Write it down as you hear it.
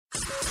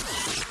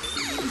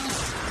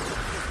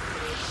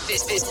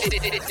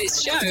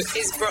This show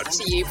is brought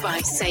to you by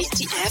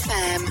Safety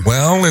FM.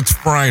 Well, it's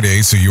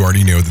Friday, so you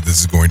already know that this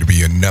is going to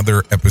be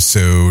another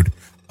episode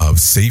of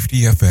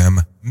Safety FM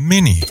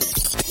Mini.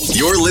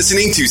 You're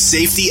listening to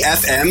Safety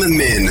FM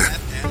Min.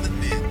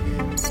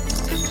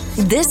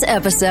 This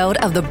episode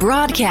of the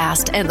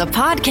broadcast and the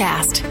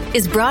podcast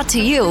is brought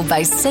to you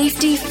by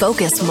Safety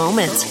Focus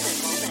Moment.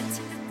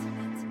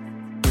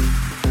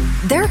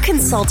 They're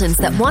consultants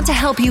that want to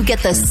help you get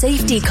the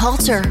safety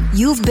culture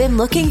you've been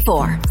looking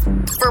for.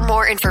 For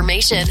more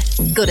information,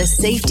 go to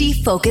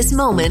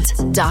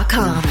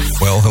safetyfocusmoment.com.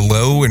 Well,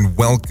 hello and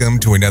welcome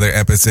to another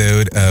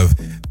episode of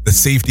the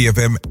Safety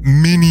FM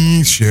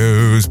Mini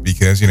shows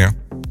because,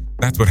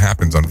 that's what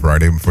happens on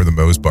Friday for the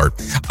most part.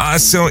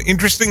 So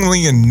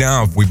interestingly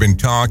enough, we've been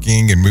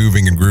talking and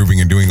moving and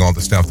grooving and doing all the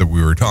stuff that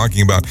we were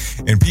talking about.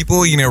 And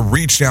people,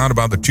 reached out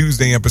about the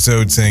Tuesday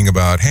episode saying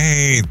about,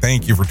 hey,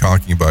 thank you for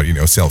talking about,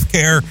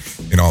 self-care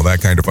and all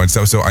that kind of fun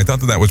stuff. So I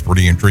thought that was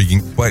pretty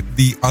intriguing. But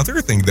the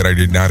other thing that I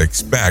did not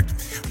expect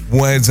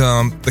was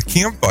the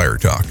campfire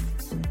talk.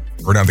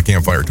 Or not the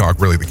campfire talk,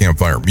 really the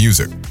campfire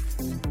music.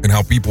 And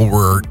how people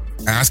were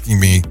asking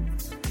me,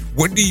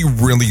 what do you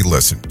really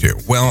listen to?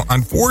 Well,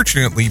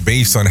 unfortunately,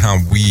 based on how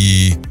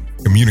we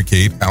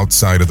communicate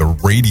outside of the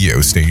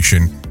radio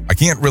station, I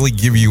can't really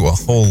give you a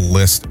whole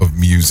list of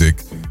music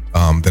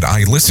that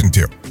I listen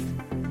to.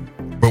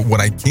 But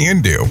what I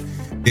can do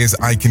is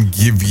I can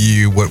give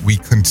you what we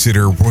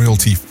consider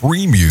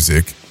royalty-free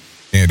music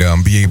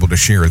and be able to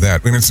share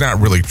that. And it's not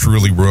really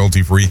truly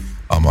royalty-free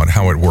on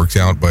how it works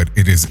out, but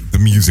it is the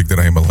music that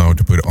I am allowed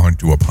to put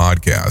onto a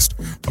podcast,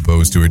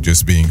 opposed to it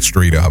just being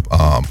straight up,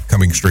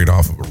 coming straight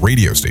off of a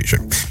radio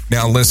station.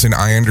 Now, listen,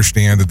 I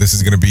understand that this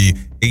is going to be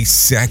a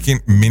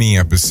second mini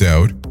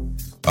episode,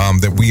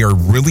 that we are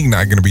really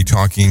not going to be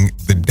talking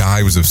the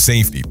dives of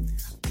safety,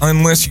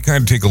 unless you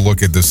kind of take a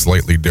look at this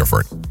slightly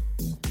different.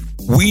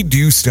 We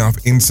do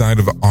stuff inside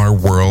of our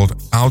world,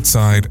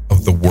 outside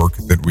of the work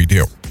that we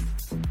do.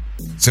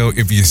 So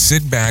if you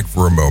sit back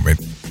for a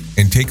moment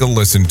and take a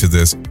listen to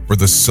this for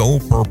the sole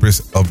purpose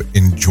of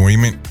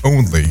enjoyment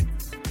only,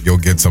 you'll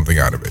get something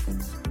out of it.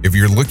 If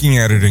you're looking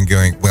at it and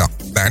going, well,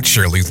 that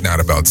surely is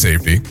not about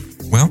safety,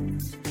 well,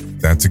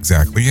 that's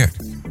exactly it.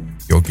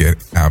 You'll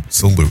get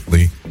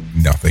absolutely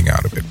nothing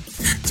out of it.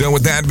 So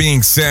with that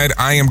being said,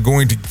 I am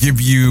going to give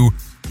you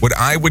what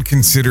I would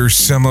consider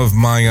some of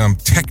my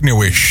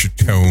techno-ish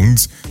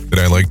tones that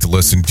I like to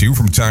listen to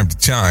from time to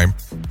time.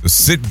 So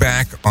sit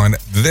back on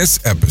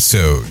this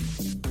episode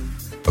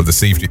of the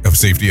Safety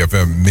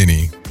FM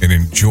Mini and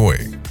enjoy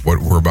what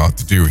we're about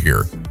to do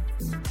here.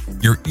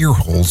 Your ear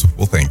holes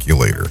will thank you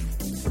later.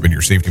 I've been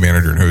your safety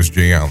manager and host,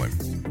 Jay Allen.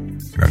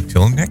 And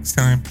until next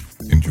time,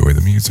 enjoy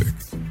the music.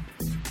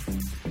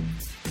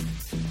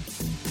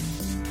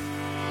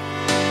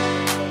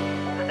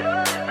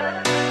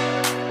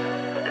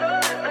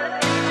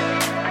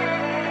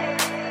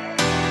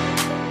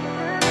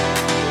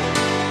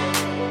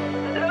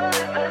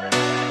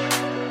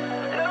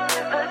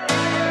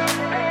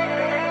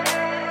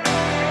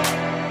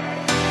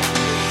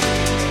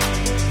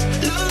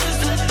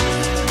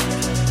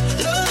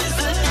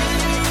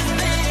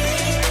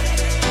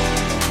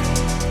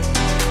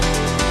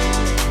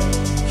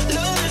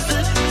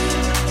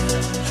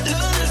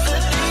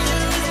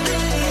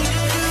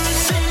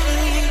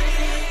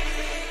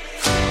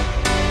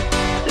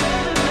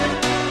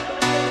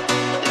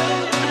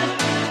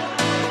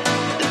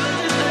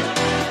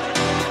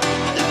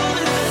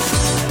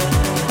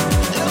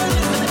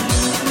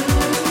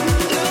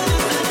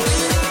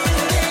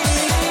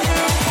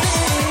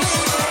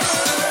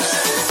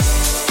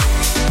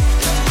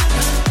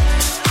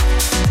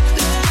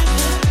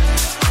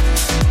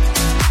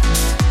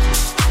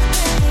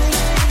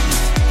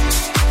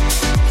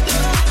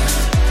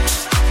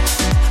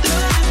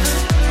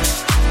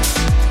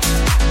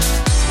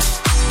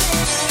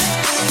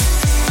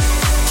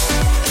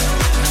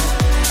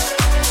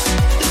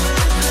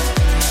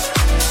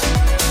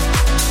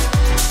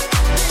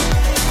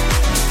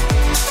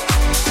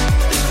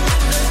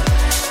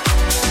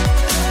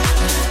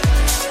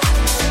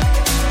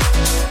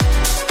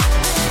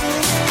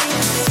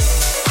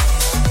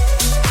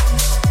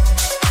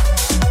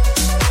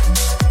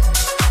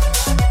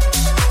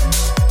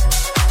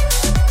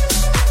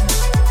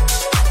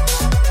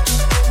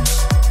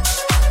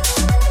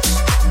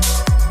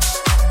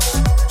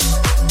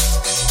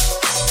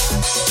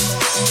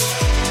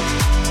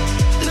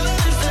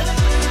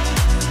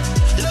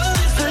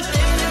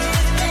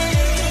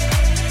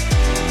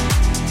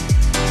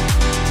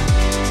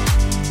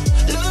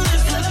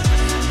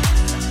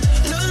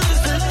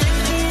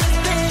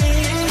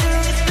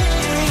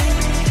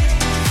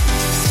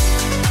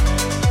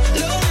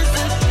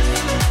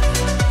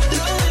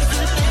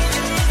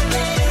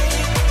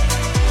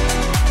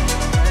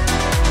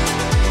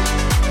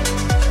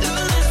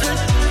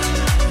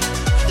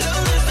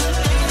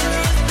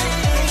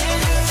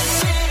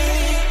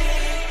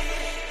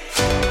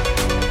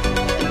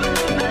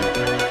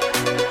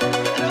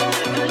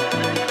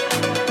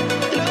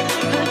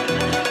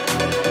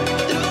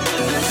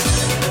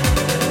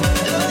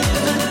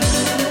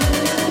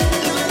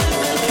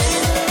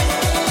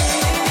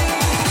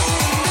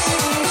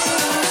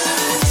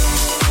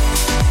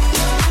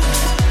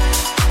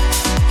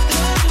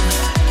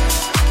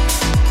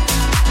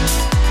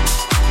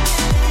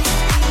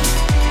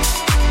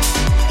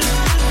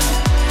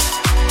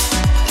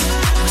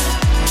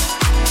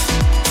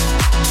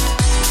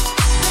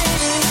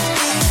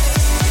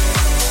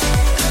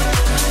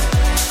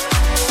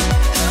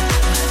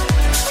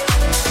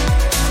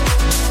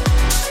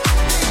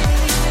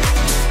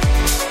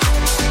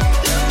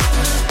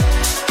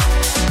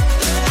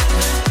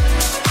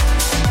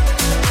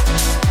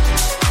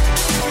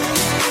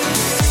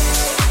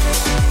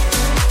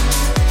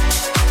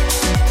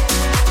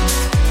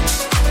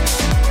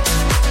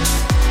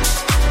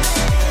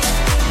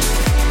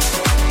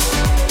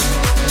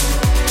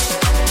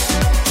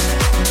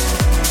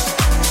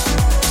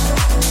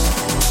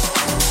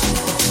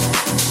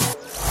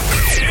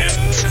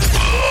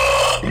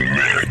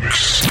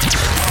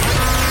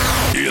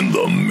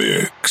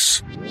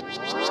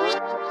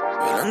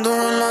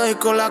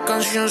 dedico la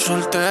canción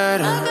soltera.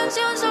 La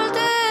canción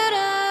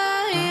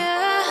soltera,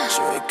 yeah.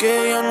 Se ve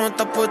que ella no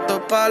está puesta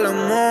para el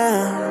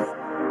amor.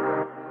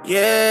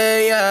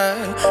 Yeah, yeah.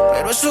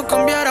 Pero eso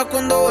cambiará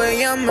cuando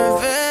ella me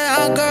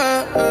vea,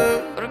 girl.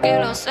 Porque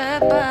lo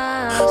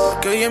sepas.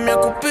 Porque ella me ha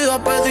cupido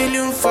a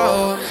pedirle un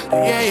favor.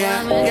 Yeah,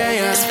 yeah, yeah,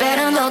 yeah.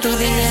 Esperando tu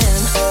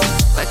DM,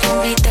 pa' que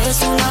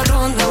invites una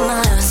ronda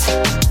más,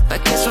 pa'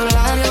 que su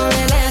labio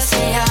me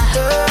bese ya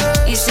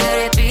y se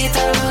repita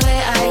lo de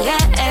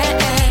ayer.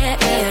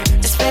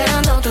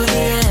 Esperando tu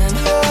DM,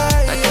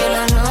 pa' que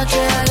la noche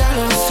haga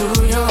lo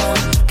suyo,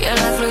 que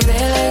la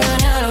fluidez le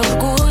gane al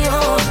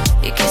orgullo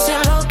y que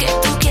sea lo que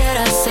tú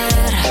quieras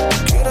hacer.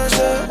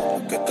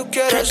 Que tú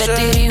quieras ser.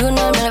 Repetiría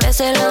una mil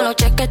veces la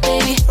noche que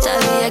te vi.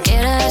 Sabía que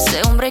era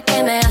ese hombre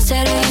que me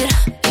hace reír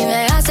y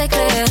me hace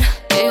creer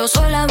que yo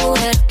soy la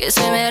mujer que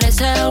se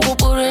merece algo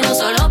puro y no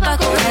solo pa'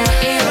 comer.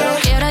 Y yo lo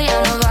quiero,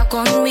 ya no va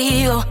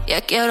conmigo.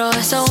 Ya quiero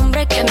ese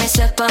hombre que me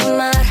sepa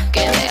amar,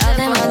 que me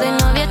además de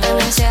novia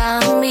también sea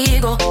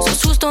amigo.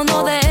 Sos justo,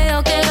 no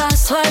veo, qué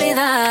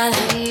casualidad.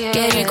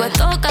 Qué rico es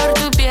tocar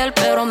tu piel,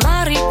 pero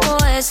más rico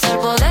es el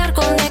poder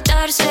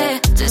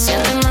conectarse. Se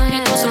siente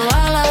mágico solo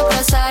al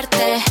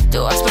abrazarte.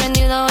 Tú has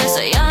prendido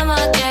esa llama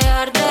que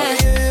arde.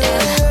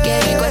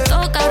 Qué rico es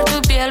tocar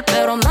tu piel,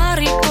 pero más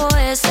rico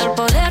es el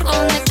poder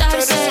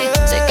conectarse.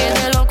 Sé que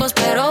de locos,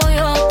 pero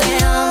yo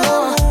te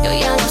amo. Yo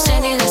ya no sé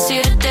ni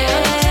decirte.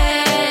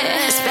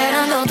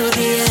 Esperando tu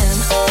DM,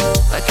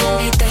 pa' que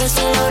invites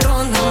una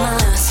ronda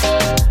más,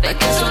 pa'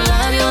 que su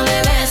labio me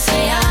bese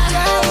ya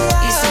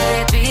y se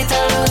repita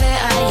lo de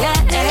ayer.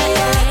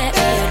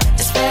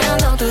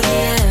 Esperando tu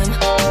DM,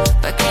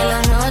 pa' que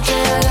la noche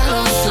haga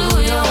lo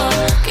suyo,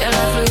 que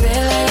la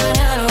fluidez le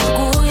gane al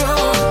orgullo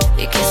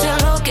y que sea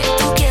lo que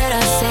tú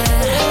quieras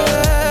hacer.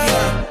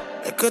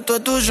 Es que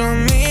todos tus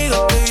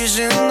amigos te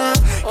dicen nada.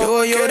 Yo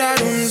voy a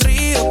llorar un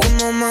río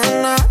como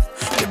maná.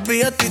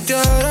 Baby, a ti te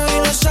adoro y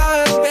lo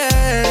sabes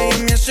bien.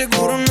 Y me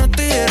aseguro no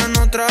te hieran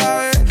otra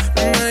vez.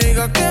 No me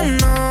digas que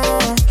no.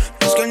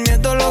 Es que el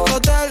miedo lo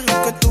jode.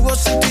 Lo que tuvo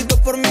sentido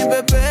por mi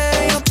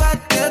bebé. Yo pa'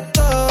 ti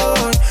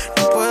estoy.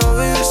 No puedo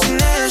vivir sin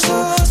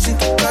eso. Sin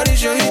tus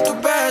caricias y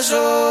tus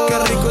besos. Qué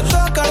rico es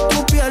tocar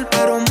tu piel,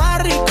 pero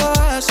más rico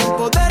es el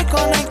poder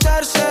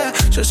conectarse.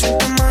 Se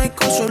siente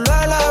mágico solo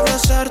al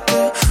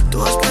abrazarte.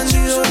 Tú has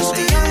prendido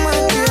ese llama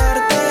que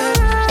arde.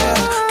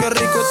 Qué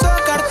rico es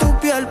tocar tu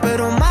piel,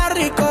 pero más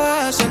rico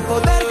es el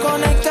poder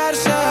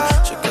conectarse.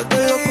 Sé que te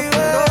loco,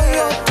 pero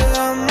yo te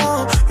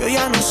amo. Yo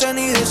ya no sé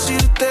ni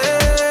decirte.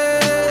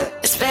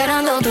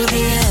 Esperando tu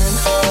DM,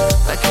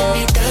 pa' que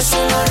invites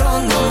una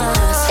ronda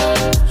más,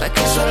 pa'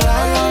 que su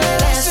labio me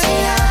bese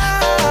ya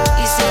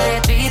y se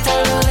repita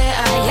lo de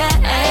ayer.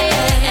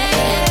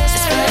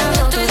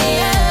 Esperando tu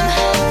DM,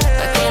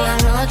 pa' que la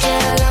noche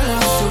haga lo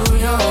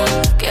suyo,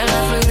 que la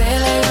fluidez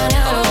le gane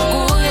al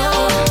orgullo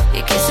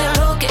y que sea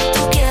lo que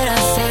tú quieras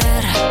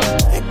hacer.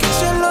 Es que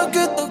sé lo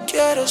que tú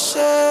quieres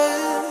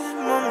ser,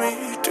 mami,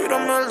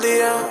 tírame al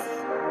día.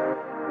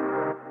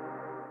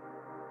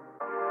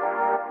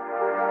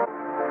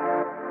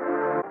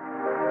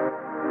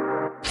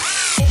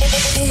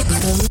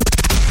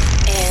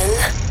 In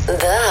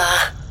the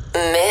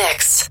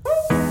mix.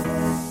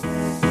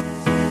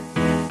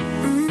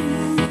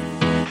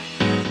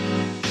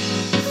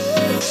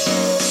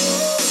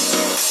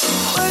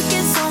 Work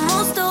is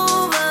almost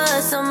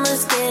over,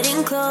 summer's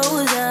getting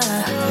closer.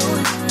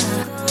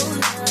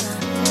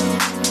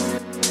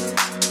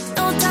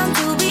 No time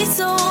to be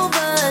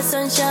sober,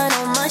 sunshine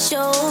on my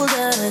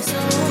shoulders.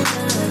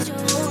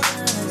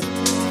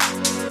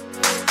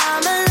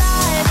 I'm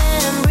alive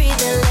and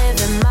breathing,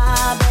 living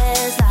my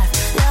best life.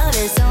 Love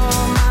is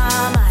on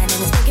my mind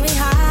and it's making me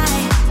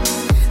high.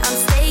 I'm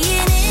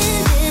staying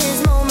in this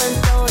moment,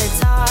 though it's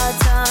hard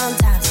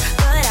sometimes,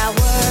 but I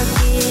work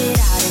it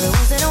out every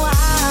once in a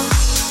while.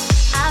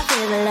 I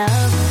feel the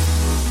love,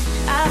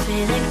 I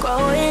feel it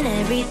growing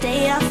every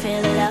day. I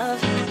feel the love,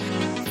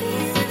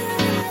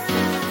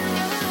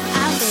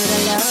 I feel the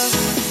love.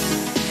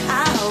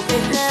 I hope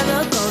it never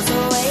goes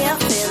away. I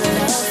feel the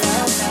love.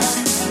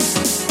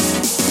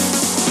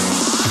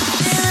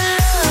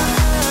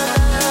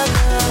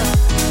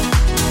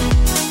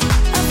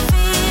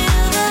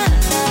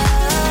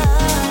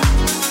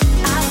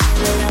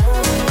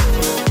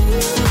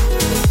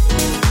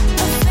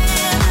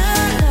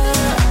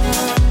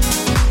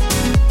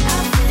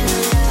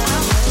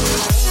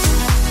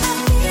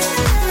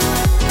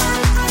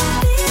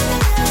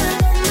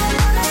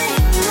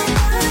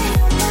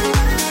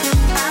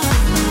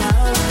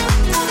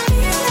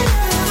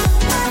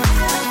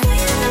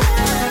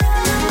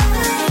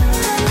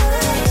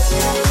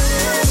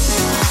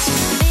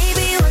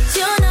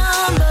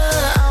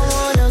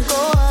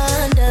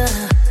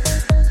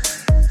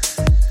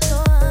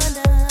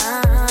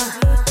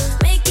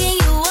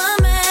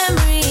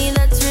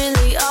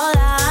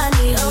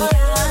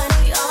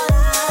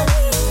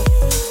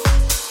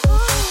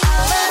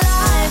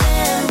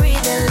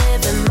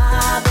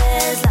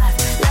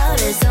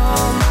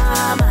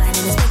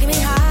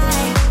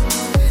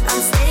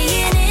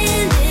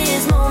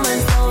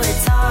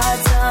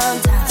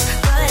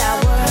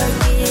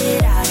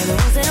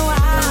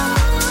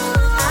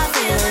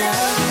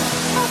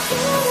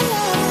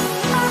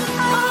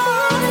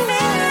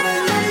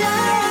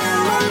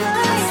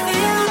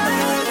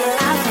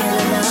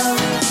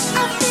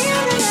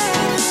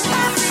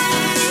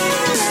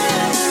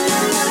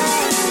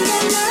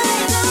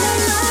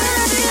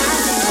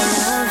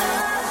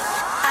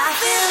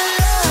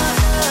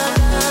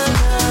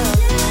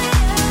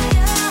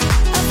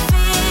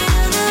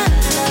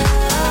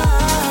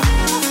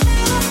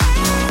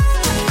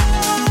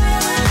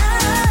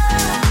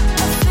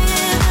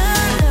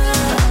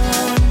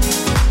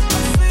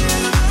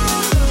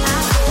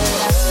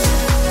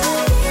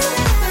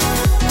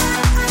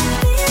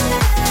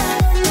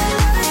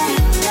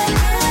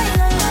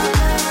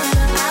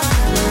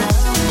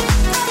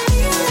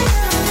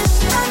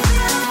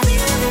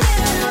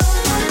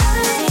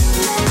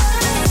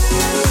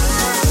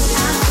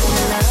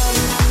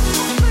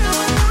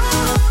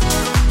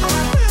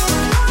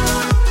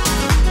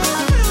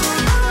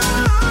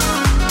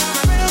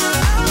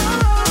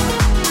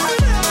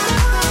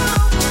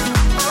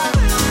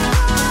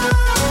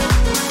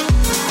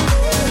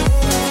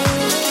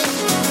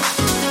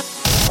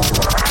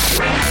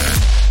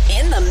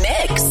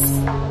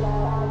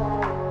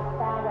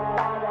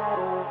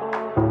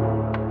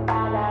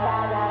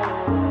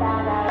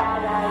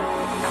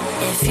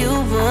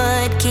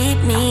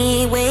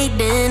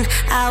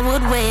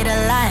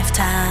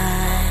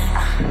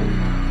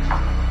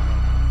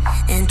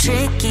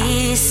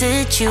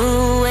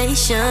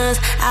 situations,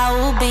 I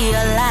will be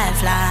a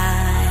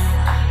lifeline.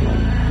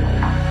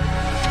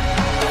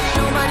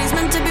 Nobody's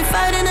meant to be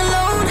fighting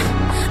alone.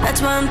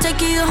 That's why I'm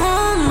taking you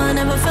home. I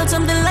never felt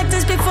something like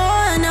this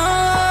before, no.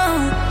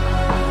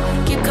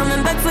 Keep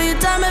coming back for you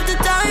time after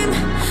time.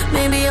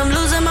 Maybe I'm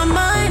losing my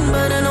mind,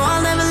 but I know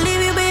I'll never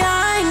leave you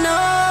behind, no.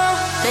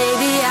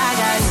 Baby, I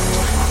got you.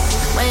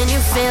 When you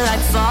feel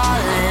like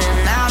falling,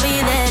 I'll be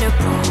there to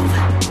prove,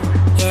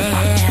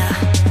 yeah,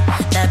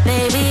 that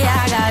baby,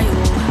 I got you.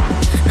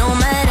 No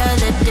matter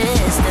the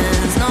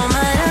distance, no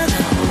matter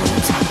the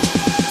route,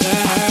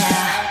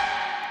 yeah,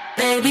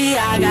 baby, I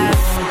got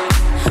you.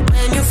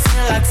 When you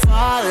feel like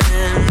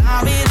falling,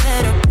 I'll be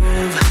there to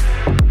prove,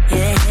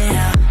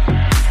 yeah,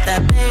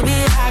 that baby,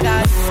 I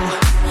got you.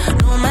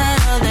 No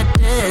matter the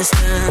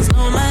distance,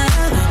 no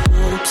matter the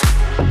route,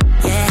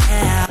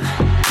 yeah,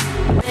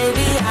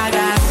 baby, I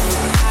got you.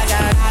 I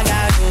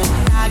got you.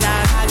 I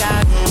got you. I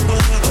got you.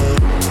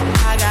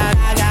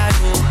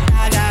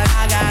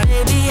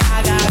 Baby,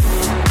 I got you.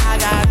 I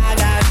got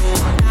you.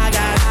 I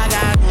got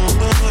you.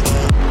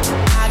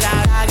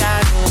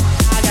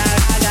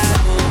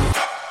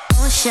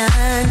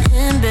 Ocean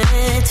in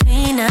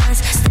between us,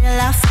 still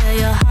I feel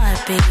your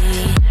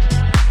heartbeat.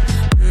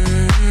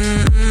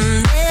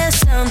 There's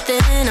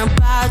something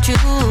about you,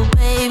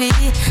 baby,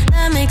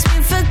 that makes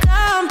me feel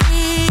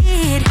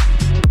complete.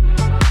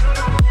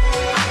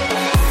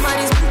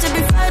 Nobody's meant to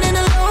be fighting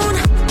alone.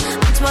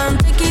 That's why I'm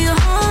taking you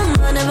home.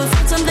 I never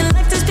felt something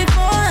like this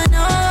before,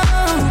 no.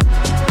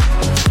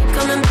 Keep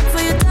coming back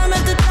for your time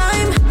after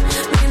time.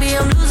 Maybe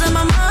I'm losing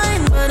my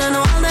mind, but I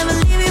know I'll never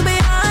leave you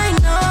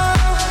behind, no.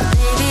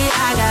 Baby,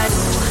 I got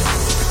you.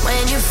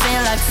 When you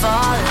feel like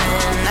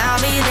falling, I'll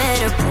be there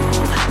to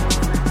prove,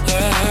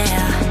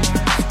 yeah,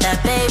 that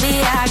baby,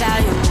 I got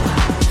you.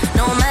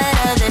 No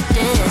matter the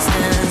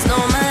distance, no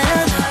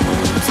matter the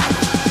route,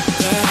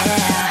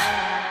 yeah,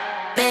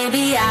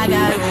 baby, I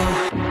got you.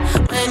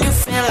 When you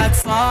feel like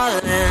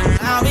falling,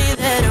 I'll be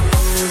there to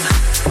prove,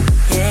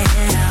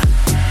 yeah,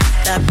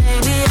 that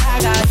baby,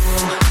 I got you.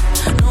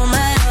 No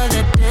matter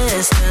the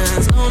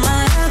distance, no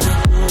matter the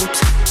route,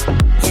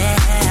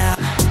 yeah,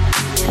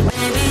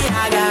 baby,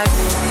 I got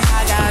you.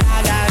 I got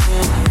you.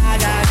 I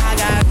got you. I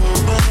got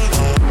you.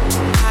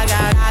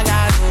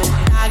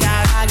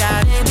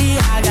 Baby,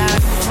 I got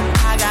you.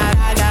 I got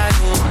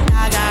you. I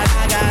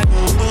got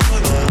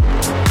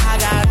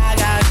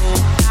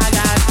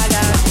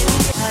you.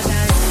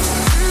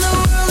 And the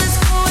world is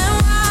going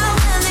wild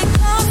when they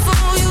come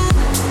for you.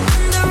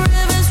 And the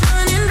river's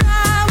running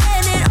dry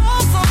when it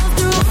all falls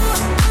through.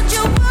 Don't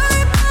you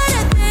worry about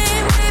a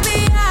thing, baby,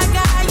 I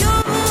got you.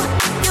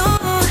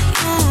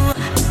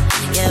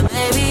 Yeah,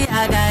 baby, I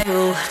got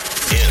you.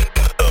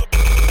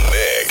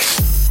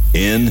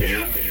 In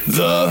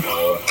the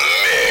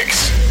mix.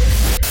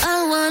 I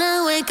wanna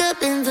wake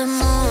up in the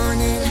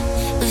morning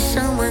with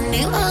someone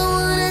new. I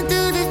wanna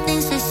do the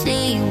things they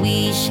say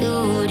we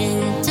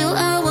shouldn't do.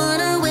 I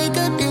wanna wake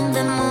up in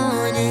the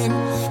morning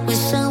with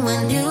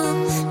someone new.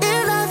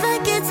 Live life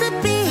like it's a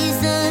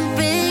piece and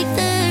break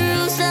the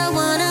rules. I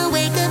wanna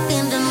wake up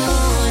in the morning.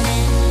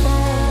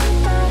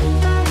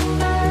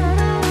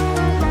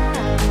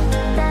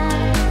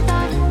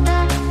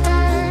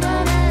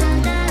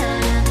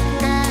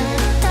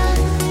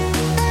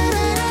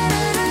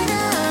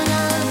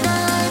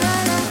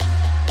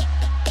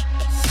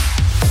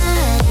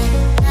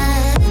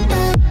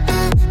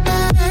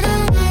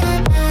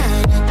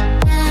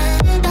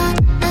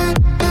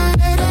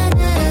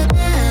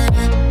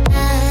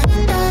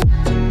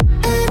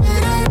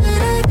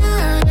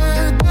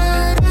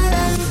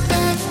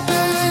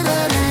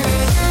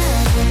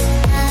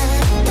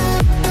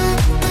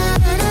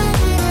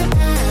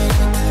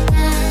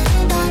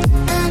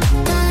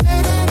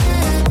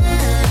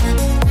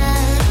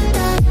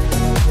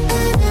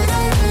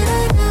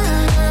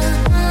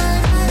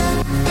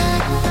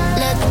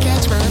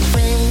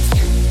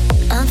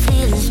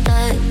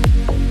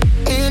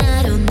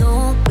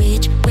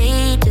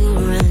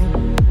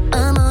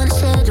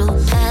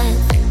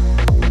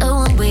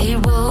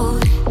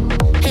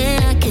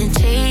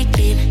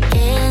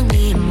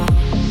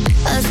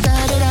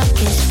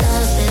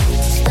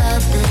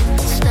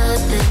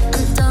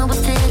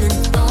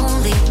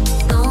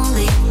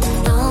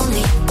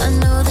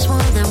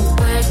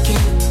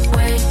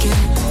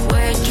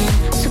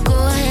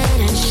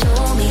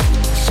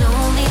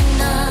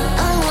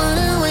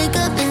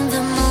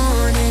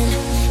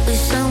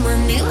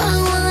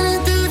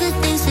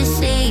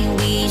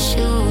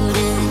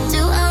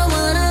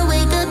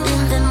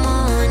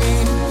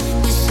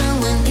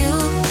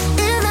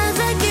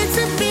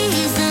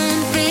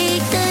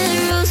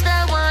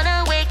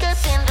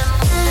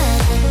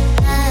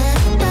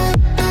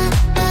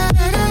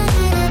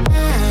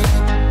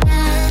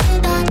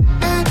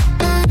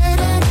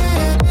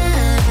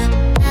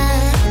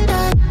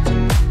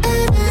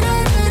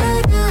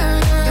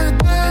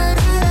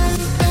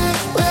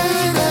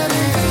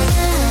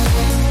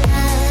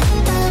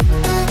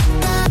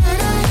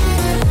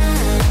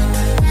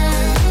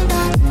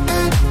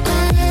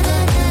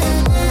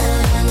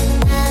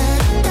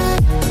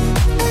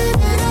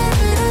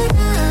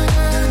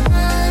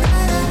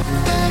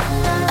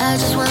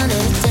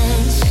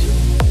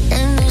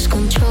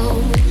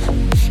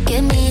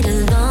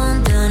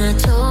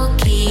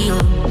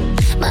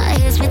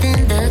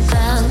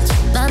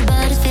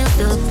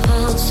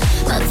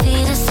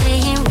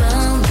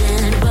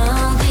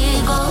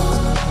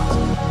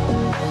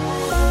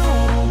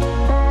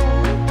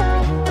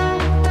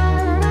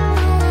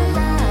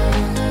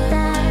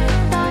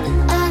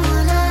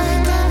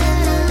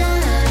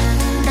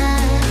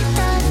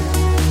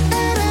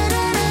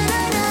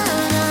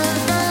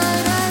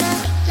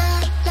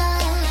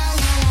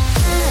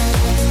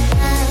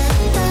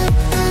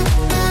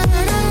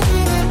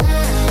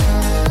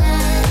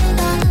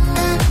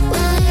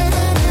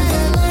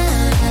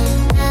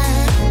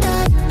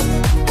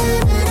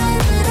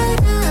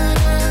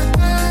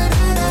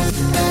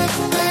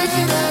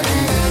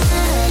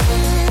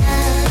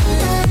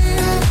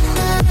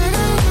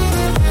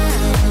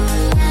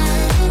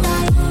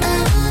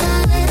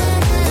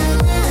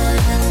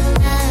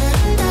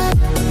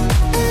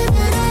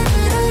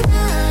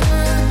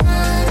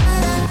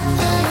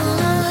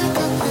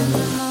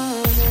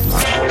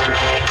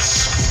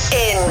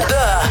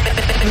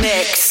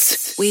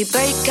 We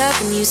break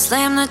up and you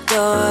slam the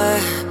door.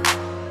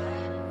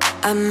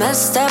 I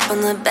messed up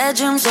on the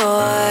bedroom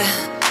floor.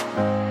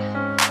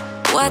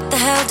 What the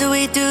hell do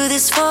we do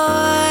this for?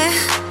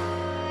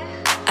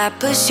 I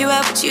push you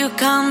out but you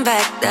come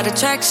back. That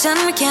attraction,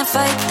 we can't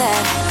fight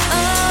that.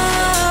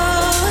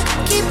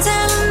 Oh, keep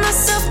telling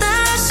myself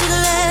that I should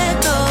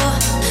let go,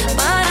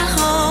 but I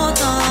hold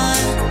on.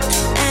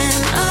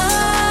 And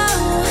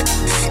oh,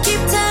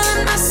 keep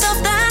telling myself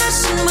that I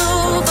should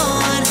move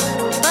on,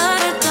 but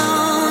I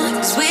don't.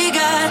 'Cause we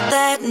got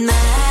that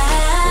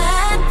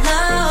mad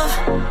love,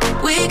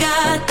 we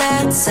got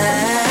that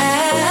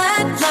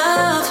sad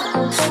love,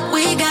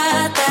 we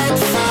got that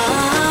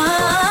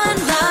fun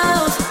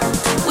love,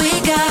 we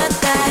got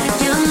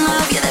that young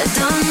love, yeah, that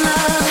dumb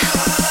love.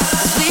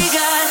 'Cause we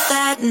got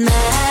that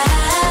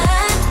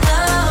mad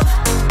love,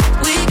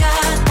 we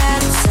got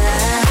that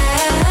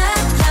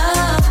sad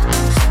love,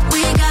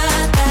 we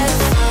got that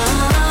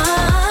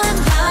fun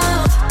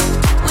love,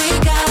 we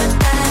got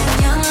that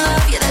young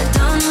love, yeah, that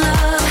dumb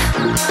love.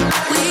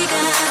 We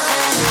got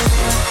that,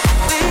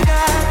 we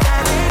got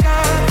that, we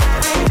got that,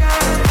 we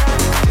got that,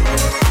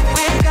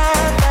 we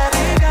got that,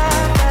 we got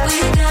that,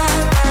 we got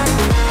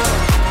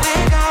that,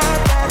 we got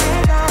that, we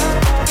got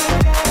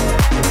that.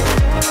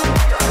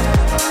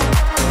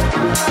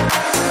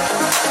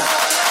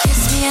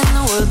 Kiss me and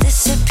the world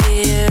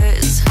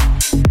disappears.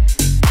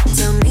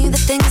 Tell me the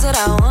things that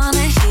I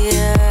wanna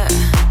hear.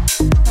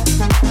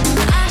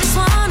 I just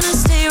wanna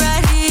stay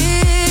right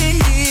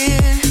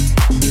here.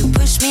 You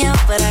push me out,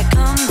 but I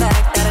come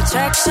back. That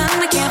attraction,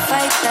 we can't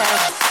fight that.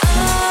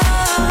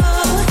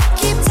 Oh,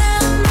 keep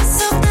telling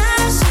myself that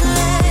I should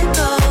let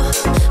go,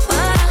 but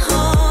I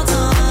hold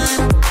on.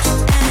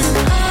 And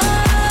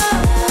oh,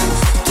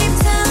 keep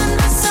telling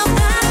myself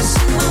that I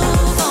should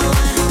move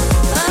on,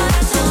 but I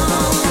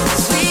don't.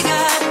 'Cause we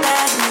got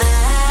that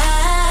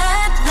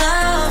mad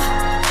love,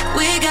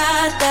 we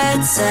got that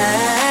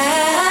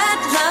sad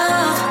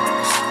love,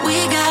 we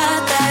got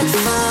that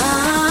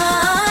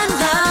fun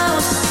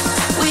love,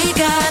 we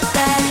got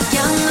that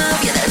young love,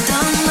 yeah, that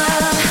dumb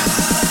love.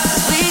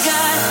 'Cause we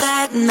got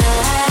that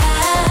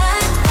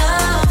mad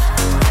love,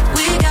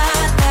 we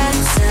got that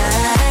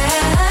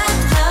sad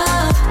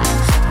love,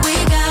 we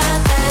got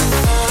that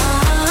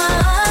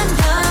fun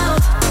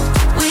love,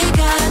 we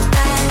got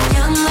that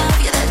young love,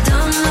 yeah, that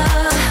dumb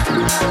love.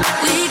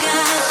 We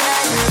got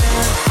that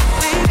love,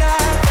 we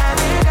got that,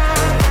 we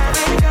got that,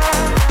 we got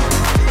that,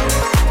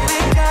 we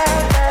got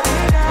that,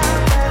 we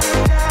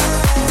got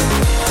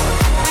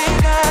that, we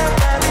got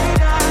that, we got that, we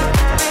got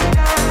that, we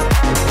got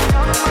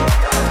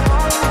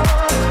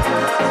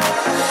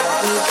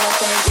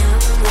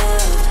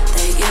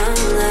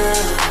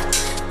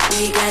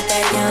We got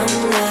that young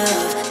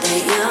love,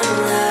 that young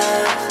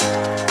love.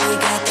 We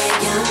got that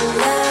young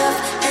love,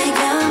 that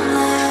young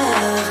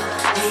love.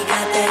 We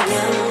got that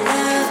young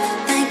love,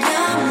 that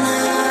young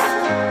love.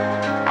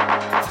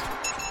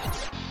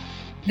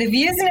 The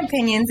views and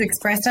opinions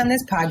expressed on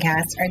this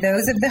podcast are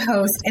those of the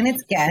host and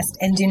its guest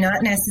and do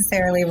not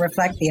necessarily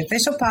reflect the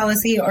official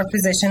policy or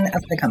position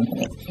of the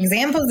company.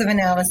 Examples of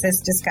analysis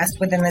discussed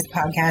within this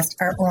podcast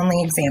are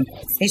only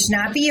examples. They should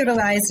not be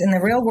utilized in the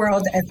real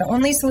world as the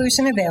only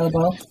solution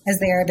available, as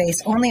they are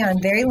based only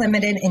on very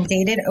limited and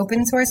dated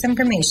open source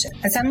information.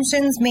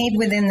 Assumptions made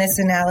within this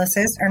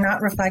analysis are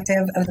not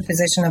reflective of the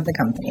position of the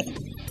company.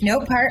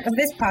 No part of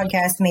this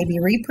podcast may be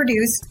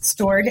reproduced,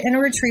 stored in a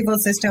retrieval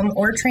system,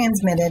 or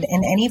transmitted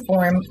in any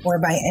form or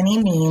by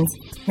any means,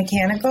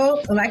 mechanical,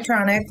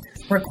 electronic,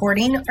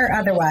 recording, or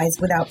otherwise,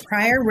 without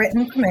prior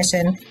written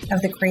permission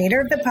of the creator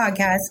of the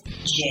podcast,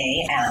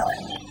 Jay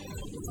Allen.